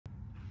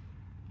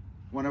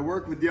When I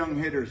work with young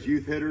hitters,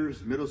 youth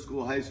hitters, middle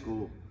school, high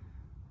school,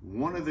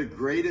 one of the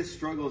greatest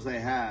struggles they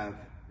have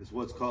is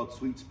what's called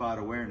sweet spot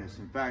awareness.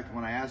 In fact,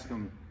 when I ask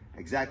them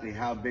exactly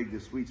how big the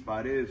sweet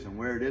spot is and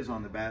where it is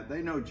on the bat,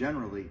 they know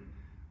generally,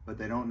 but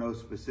they don't know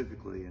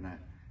specifically. And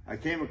I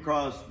came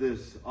across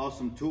this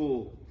awesome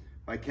tool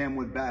by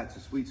Kenwood Bats, a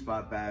sweet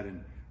spot bat,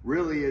 and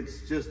really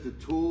it's just a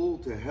tool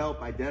to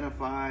help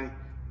identify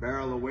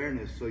barrel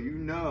awareness so you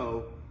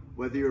know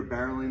whether you're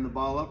barreling the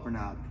ball up or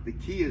not. The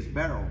key is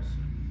barrels.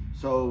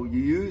 So you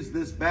use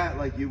this bat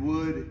like you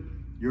would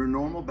your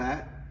normal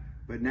bat,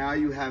 but now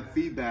you have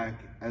feedback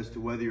as to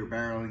whether you're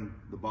barreling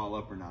the ball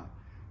up or not.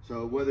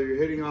 So whether you're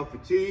hitting off a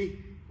tee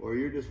or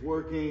you're just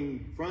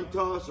working front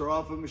toss or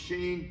off a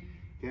machine,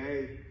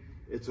 okay,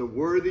 it's a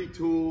worthy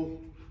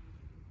tool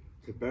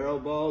to barrel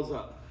balls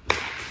up.